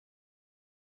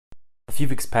few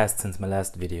weeks passed since my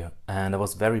last video and I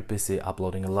was very busy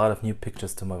uploading a lot of new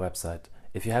pictures to my website.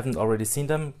 If you haven't already seen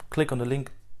them, click on the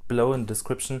link below in the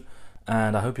description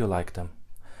and I hope you like them.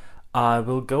 I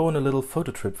will go on a little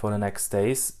photo trip for the next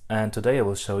days and today I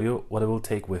will show you what I will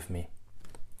take with me.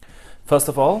 First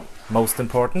of all, most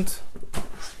important,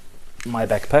 my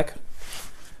backpack.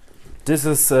 This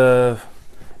is a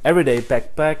everyday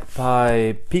backpack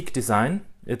by Peak Design.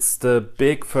 It's the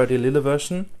big 30 Lille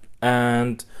version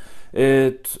and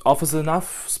it offers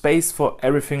enough space for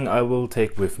everything I will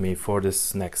take with me for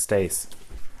this next days.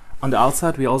 On the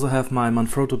outside we also have my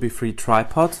Manfrotto B3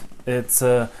 tripod. It's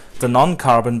the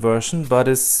non-carbon version, but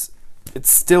it's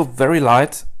still very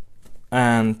light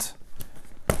and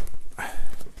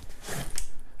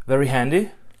very handy.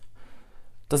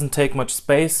 Doesn't take much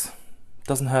space,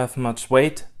 doesn't have much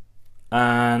weight,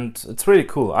 and it's really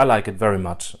cool. I like it very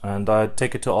much and I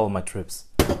take it to all my trips.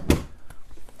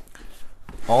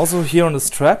 Also here on the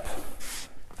strap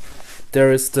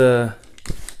there is the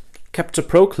Capture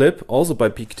Pro clip, also by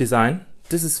Peak Design.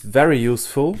 This is very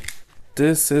useful.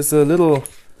 This is a little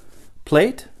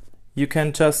plate you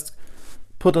can just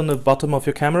put on the bottom of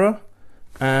your camera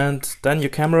and then your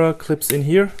camera clips in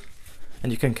here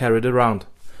and you can carry it around.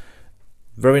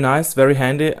 Very nice, very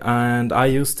handy, and I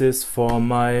use this for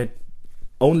my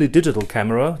only digital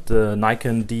camera, the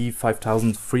Nikon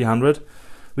D5300,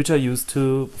 which I use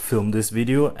to film this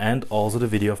video and also the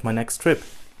video of my next trip.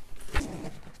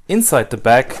 Inside the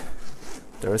bag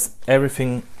there is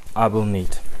everything I will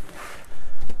need.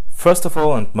 First of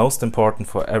all, and most important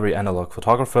for every analog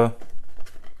photographer,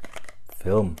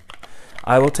 film.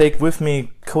 I will take with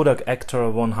me Kodak Ektar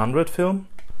 100 film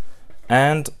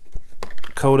and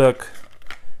Kodak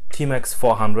T-Max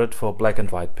 400 for black and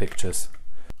white pictures.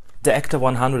 The Ektar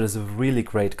 100 is a really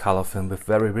great color film with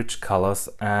very rich colors,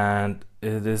 and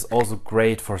it is also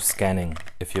great for scanning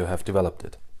if you have developed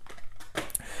it.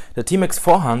 The T-Max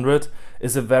 400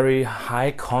 is a very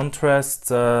high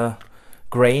contrast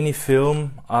grainy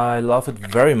film. I love it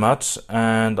very much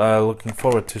and I'm looking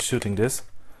forward to shooting this.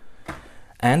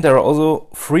 And there are also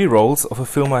 3 rolls of a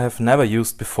film I have never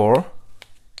used before.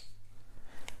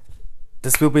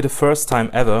 This will be the first time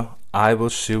ever I will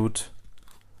shoot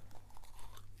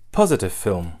positive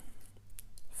film,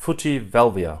 Fuji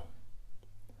Velvia.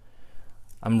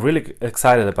 I'm really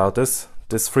excited about this.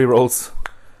 These 3 rolls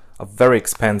are very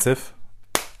expensive,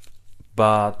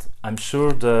 but I'm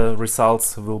sure the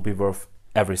results will be worth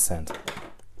every cent.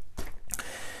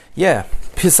 Yeah,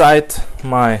 beside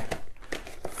my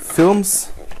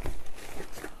films,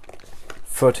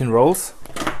 13 rolls,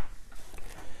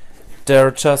 there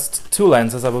are just 2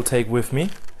 lenses I will take with me.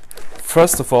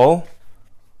 First of all,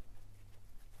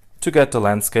 to get the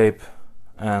landscape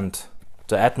and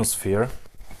the atmosphere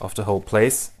of the whole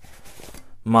place,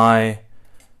 my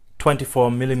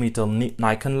 24mm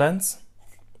Nikon lens.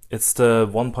 It's the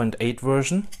 1.8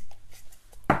 version.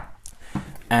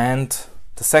 And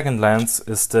the second lens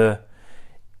is the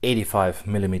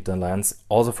 85mm lens,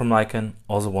 also from Nikon,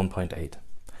 also 1.8.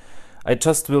 I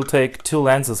just will take 2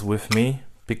 lenses with me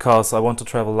because I want to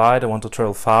travel light, I want to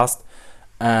travel fast,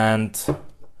 and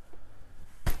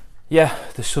yeah,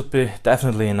 this should be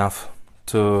definitely enough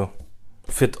to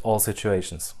fit all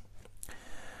situations.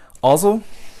 Also,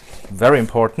 very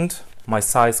important, my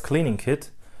size cleaning kit.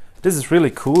 This is really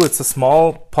cool. It's a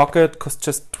small pocket, costs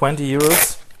just 20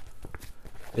 euros.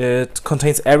 It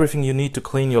contains everything you need to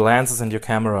clean your lenses and your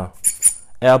camera.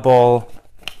 Airball,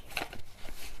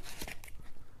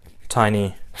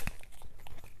 tiny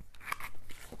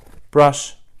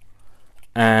brush,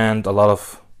 and a lot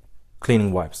of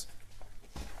cleaning wipes.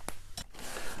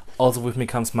 Also with me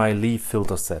comes my Lee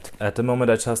filter set. At the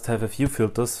moment I just have a few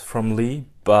filters from Lee,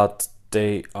 but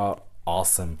they are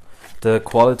awesome. The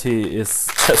quality is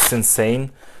just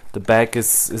insane. The bag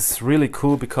is really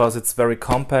cool because it's very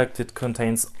compact. It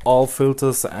contains all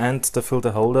filters and the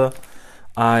filter holder.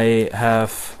 I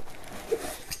have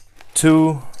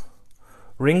 2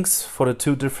 rings for the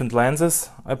 2 different lenses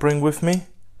I bring with me.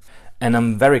 And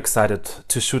I'm very excited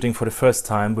to shooting for the first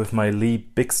time with my Lee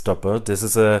Big Stopper. This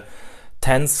is a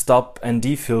 10 stop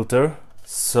ND filter,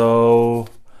 so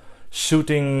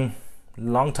shooting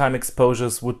long time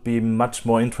exposures would be much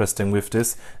more interesting with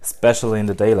this, especially in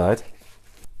the daylight.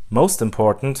 Most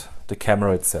important, the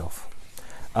camera itself.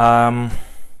 I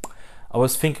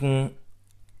was thinking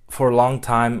for a long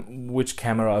time which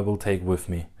camera I will take with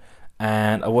me,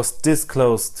 and I was this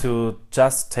close to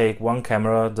just take one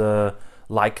camera, the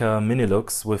Leica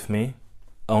Minilux, with me.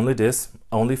 Only this,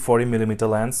 only 40mm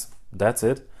lens, that's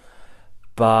it.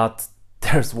 But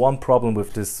there's one problem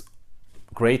with this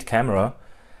great camera,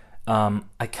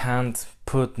 I can't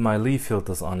put my leaf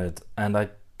filters on it, and I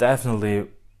definitely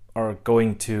are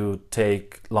going to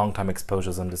take long time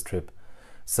exposures on this trip.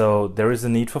 So there is a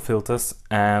need for filters,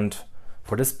 and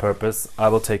for this purpose I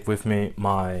will take with me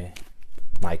my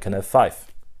Nikon F5.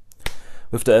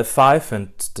 With the F5 and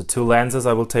the 2 lenses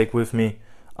I will take with me,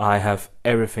 I have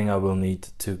everything I will need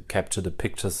to capture the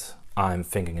pictures I'm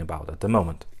thinking about at the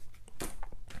moment.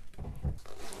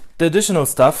 The additional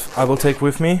stuff I will take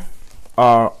with me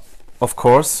are, of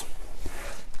course,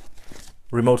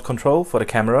 remote control for the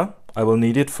camera. I will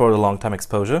need it for the long time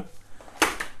exposure.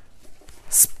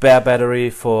 Spare battery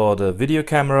for the video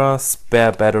camera,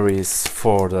 spare batteries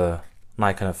for the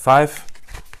Nikon F5,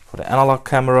 for the analog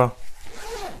camera.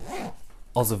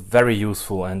 Also very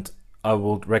useful, and I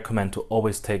would recommend to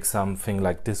always take something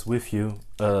like this with you,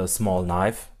 a small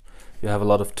knife. You have a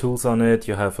lot of tools on it,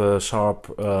 you have a sharp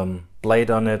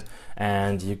blade on it,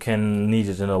 and you can need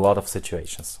it in a lot of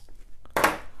situations.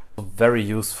 Very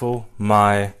useful,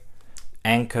 my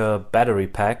Anker battery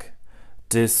pack.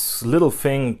 This little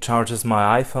thing charges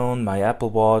my iPhone, my Apple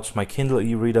Watch, my Kindle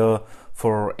e-reader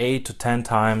for 8 to 10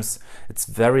 times. It's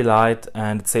very light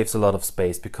and it saves a lot of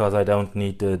space because I don't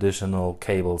need the additional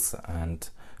cables and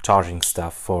charging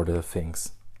stuff for the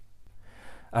things.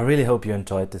 I really hope you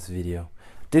enjoyed this video.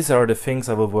 These are the things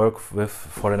I will work with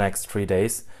for the next 3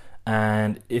 days,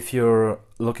 and if you're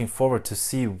looking forward to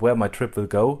see where my trip will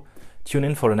go, tune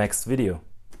in for the next video.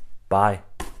 Bye.